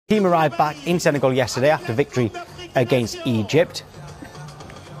Team arrived back in Senegal yesterday after victory against Egypt.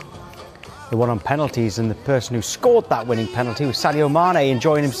 They won on penalties, and the person who scored that winning penalty was Sadio Mane,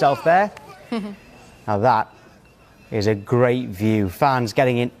 enjoying himself there. Now that is a great view. Fans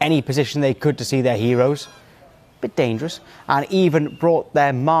getting in any position they could to see their heroes. Bit dangerous. And even brought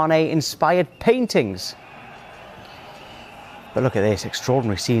their Mane-inspired paintings. But look at this,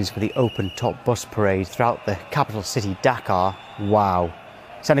 extraordinary scenes for the open-top bus parade throughout the capital city, Dakar. Wow.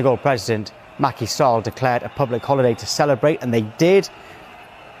 Senegal President Macky Sall declared a public holiday to celebrate, and they did.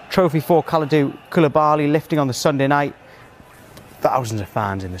 Trophy for Kalidou Koulibaly lifting on the Sunday night. Thousands of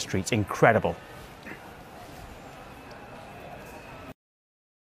fans in the streets. Incredible.